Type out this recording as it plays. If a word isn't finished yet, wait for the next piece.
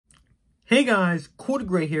Hey guys,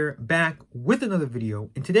 Gray here, back with another video,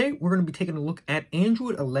 and today we're going to be taking a look at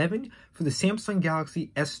Android 11 for the Samsung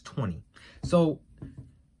Galaxy S20. So,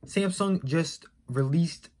 Samsung just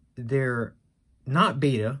released their, not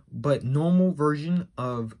beta, but normal version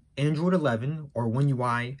of Android 11, or One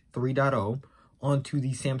UI 3.0, onto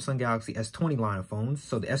the Samsung Galaxy S20 line of phones.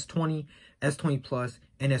 So the S20, S20 Plus,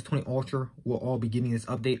 and S20 Ultra will all be getting this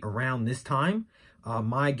update around this time.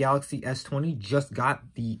 My Galaxy S20 just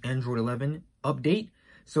got the Android 11 update.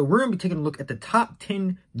 So we're going to be taking a look at the top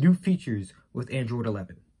 10 new features with Android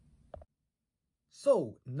 11.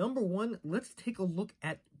 So, number one, let's take a look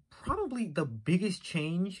at probably the biggest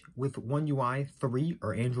change with One UI 3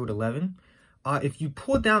 or Android 11. If you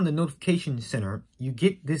pull down the notification center, you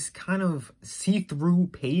get this kind of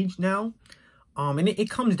see-through page now. And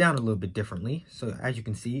it comes down a little bit differently. So as you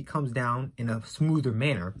can see, it comes down in a smoother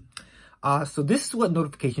manner. So this is what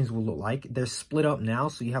notifications will look like. They're split up now.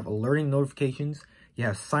 So you have alerting notifications, you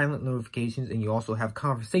have silent notifications, and you also have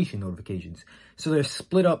conversation notifications. So they're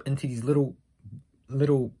split up into these little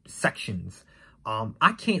sections.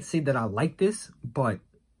 I can't say that I like this, but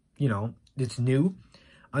you know, it's new.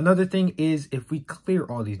 Another thing is if we clear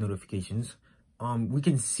all these notifications, we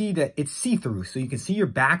can see that it's see-through. So you can see your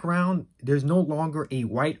background. There's no longer a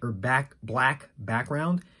white or black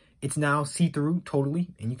background. It's now see-through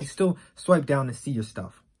totally, and you can still swipe down and see your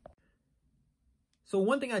stuff. So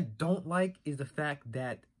one thing I don't like is the fact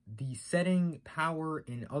that the setting, power,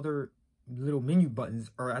 and other little menu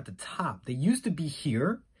buttons are at the top. They used to be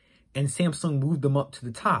here, and Samsung moved them up to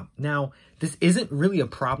the top. Now, this isn't really a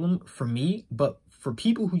problem for me, but for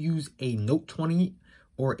people who use a Note 20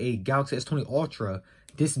 or a Galaxy S20 Ultra,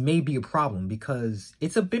 this may be a problem because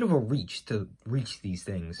it's a bit of a reach to reach these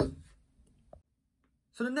things.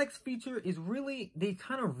 So the next feature is really, they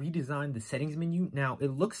kind of redesigned the settings menu. Now,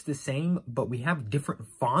 it looks the same, but we have different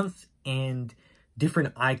fonts and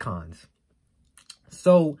different icons.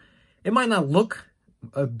 So it might not look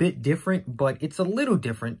a bit different, but it's a little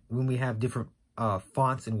different when we have different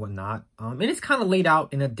fonts and whatnot. And it's kind of laid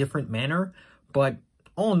out in a different manner, but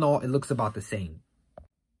all in all, it looks about the same.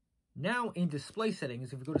 Now in display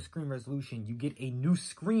settings, if we go to screen resolution, you get a new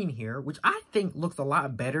screen here, which I think looks a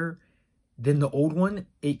lot better than the old one.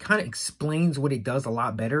 It kind of explains what it does a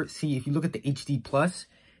lot better. See, if you look at the HD Plus,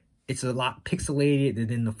 it's a lot pixelated, and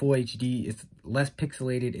then the Full HD, it's less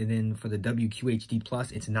pixelated, and then for the WQHD Plus,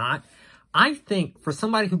 it's not. I think for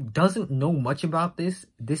somebody who doesn't know much about this,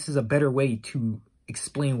 this is a better way to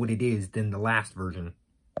explain what it is than the last version.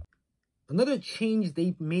 Another change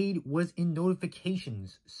they made was in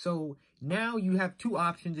notifications. So now you have two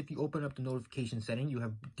options if you open up the notification setting. You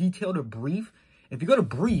have detailed or brief. If you go to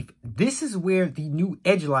brief, this is where the new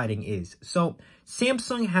edge lighting is. So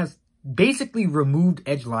Samsung has basically removed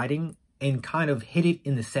edge lighting and kind of hid it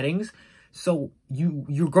in the settings. So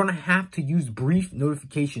you're going to have to use brief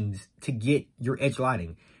notifications to get your edge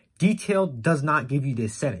lighting. Detailed does not give you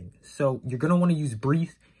this setting. So you're going to want to use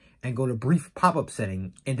brief and go to brief pop-up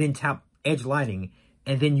setting and then tap edge lighting,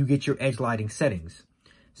 and then you get your edge lighting settings.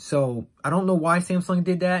 So I don't know why Samsung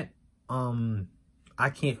did that. I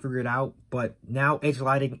can't figure it out, but now edge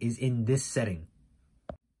lighting is in this setting.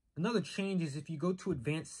 Another change is if you go to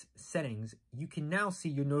advanced settings, you can now see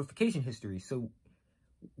your notification history. So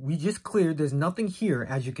we just cleared, there's nothing here,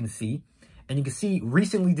 as you can see, and you can see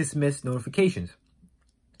recently dismissed notifications.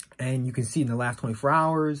 And you can see in the last 24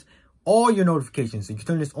 hours, all your notifications. So you can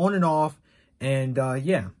turn this on and off, and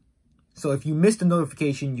yeah. So if you missed a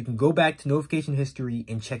notification, you can go back to notification history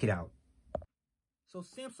and check it out. So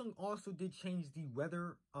Samsung also did change the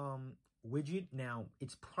weather widget. Now,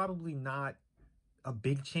 it's probably not a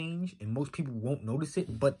big change, and most people won't notice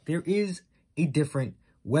it, but there is a different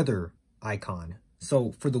weather icon.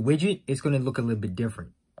 So for the widget, it's going to look a little bit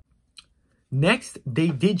different. Next, they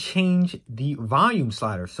did change the volume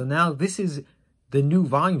slider. So now this is the new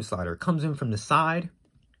volume slider. It comes in from the side.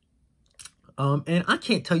 And I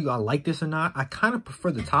can't tell you I like this or not. I kind of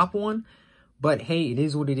prefer the top one, but hey, it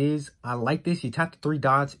is what it is. I like this. You tap the three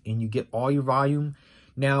dots and you get all your volume.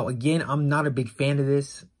 Now, again, I'm not a big fan of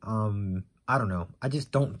this. I don't know. I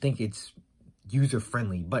just don't think it's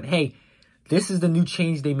user-friendly. But hey, this is the new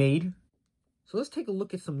change they made. So let's take a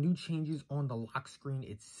look at some new changes on the lock screen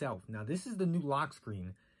itself. Now, this is the new lock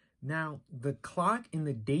screen. Now, the clock and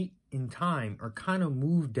the date and time are kind of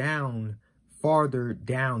moved down farther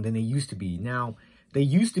down than they used to be. Now, they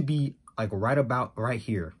used to be like right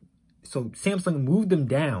here. So Samsung moved them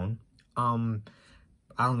down. I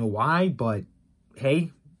don't know why, but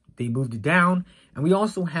hey, they moved it down. And we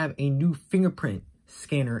also have a new fingerprint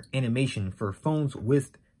scanner animation for phones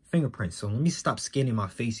with fingerprints. So let me stop scanning my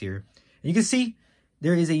face here. And you can see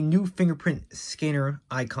there is a new fingerprint scanner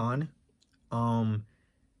icon.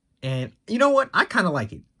 And you know what? I kind of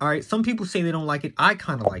like it. All right. Some people say they don't like it. I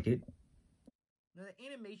kind of like it. Now, the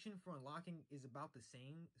animation for unlocking is about the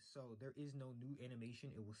same. So there is no new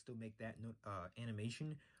animation. It will still make that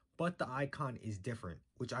animation. But the icon is different,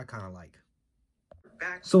 which I kind of like.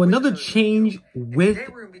 So another change with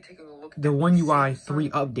the One UI 3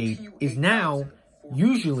 update is now,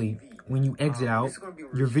 usually when you exit out,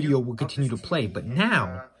 your video will continue to play. But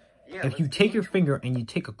now, if you take your finger and you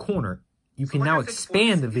take a corner, you can now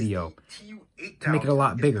expand the video to make it a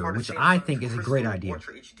lot bigger, which I think is a great idea.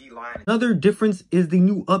 Another difference is the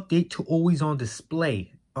new update to always on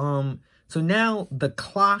display. So now the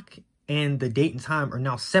clock and the date and time are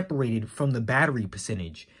now separated from the battery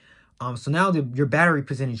percentage. So now your battery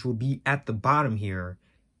percentage will be at the bottom here,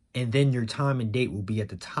 and then your time and date will be at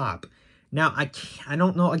the top. Now, I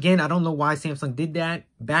don't know, again, I don't know why Samsung did that.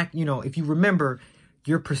 Back, you know, if you remember,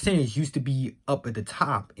 your percentage used to be up at the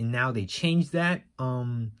top, and now they changed that.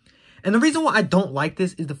 And the reason why I don't like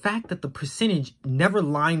this is the fact that the percentage never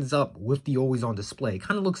lines up with the always on display. It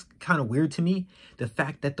kind of looks kind of weird to me. The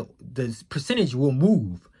fact that the percentage will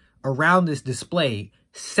move around this display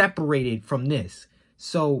separated from this.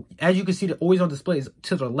 So as you can see, the always on display is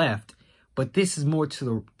to the left, but this is more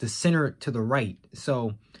to the center to the right.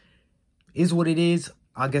 So is what it is.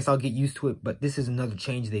 I guess I'll get used to it, but this is another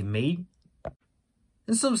change they made.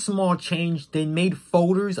 And some small change, they made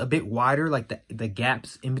folders a bit wider, like the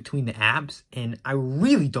gaps in between the apps. And I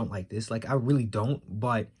really don't like this. Like, I really don't.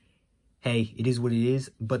 But, hey, it is what it is.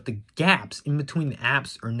 But the gaps in between the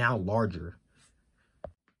apps are now larger.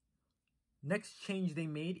 Next change they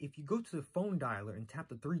made, if you go to the phone dialer and tap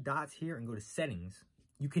the 3 dots here and go to settings,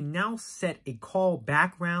 you can now set a call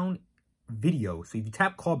background video. So if you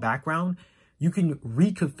tap call background, you can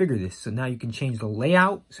reconfigure this. So now you can change the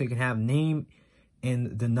layout. So you can have name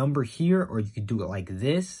and the number here, or you can do it like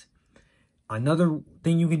this. Another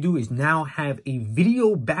thing you can do is now have a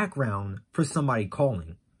video background for somebody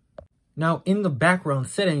calling. Now, in the background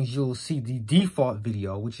settings, you'll see the default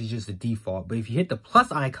video, which is just the default. But if you hit the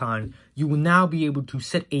plus icon, you will now be able to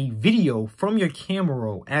set a video from your camera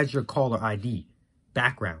roll as your caller ID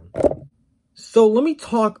background. So let me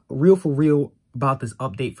talk real for real about this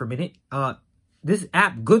update for a minute. This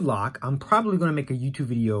app, GoodLock, I'm probably going to make a YouTube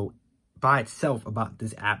video by itself about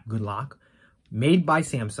this app, GoodLock, made by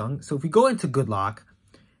Samsung. So if we go into GoodLock,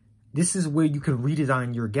 this is where you can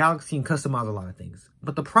redesign your Galaxy and customize a lot of things.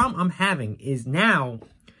 But the problem I'm having is now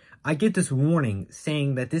I get this warning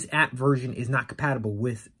saying that this app version is not compatible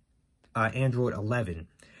with Android 11.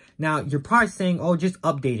 Now, you're probably saying, oh, just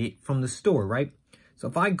update it from the store, right? So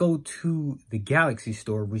if I go to the Galaxy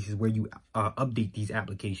store, which is where you update these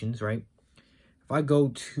applications, right? If I go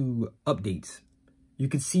to updates, you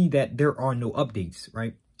can see that there are no updates,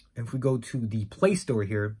 right? If we go to the Play Store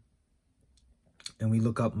here, and we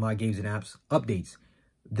look up My Games and Apps updates,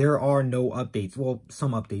 there are no updates. Well,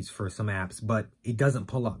 some updates for some apps, but it doesn't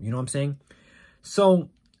pull up. You know what I'm saying? So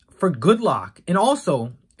for GoodLock, and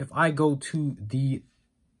also if I go to the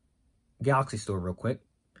Galaxy Store real quick,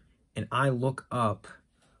 and I look up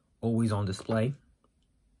always on display,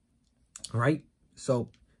 right? So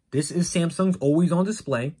this is Samsung's always on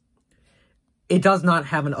display. It does not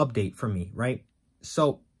have an update for me, right?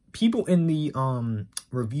 So people in the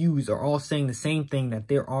reviews are all saying the same thing, that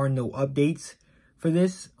there are no updates for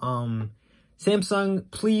this. Samsung,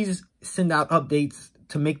 please send out updates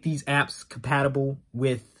to make these apps compatible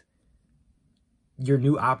with your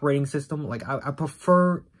new operating system. Like, I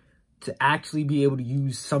prefer to actually be able to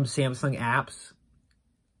use some Samsung apps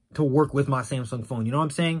to work with my Samsung phone. You know what I'm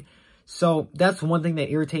saying? So that's one thing that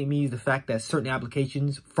irritates me, is the fact that certain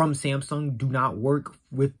applications from Samsung do not work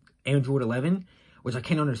with Android 11. Which I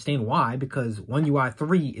can't understand why, because One UI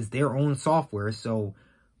 3 is their own software. So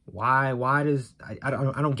why does, I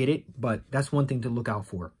don't get it, but that's one thing to look out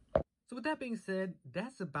for. So with that being said,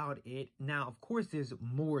 that's about it. Now, of course, there's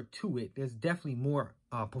more to it. There's definitely more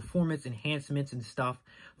performance enhancements and stuff.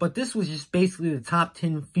 But this was just basically the top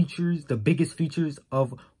 10 features, the biggest features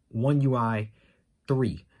of One UI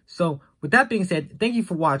 3. So with that being said, thank you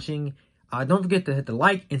for watching. Don't forget to hit the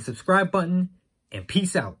like and subscribe button, and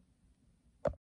peace out.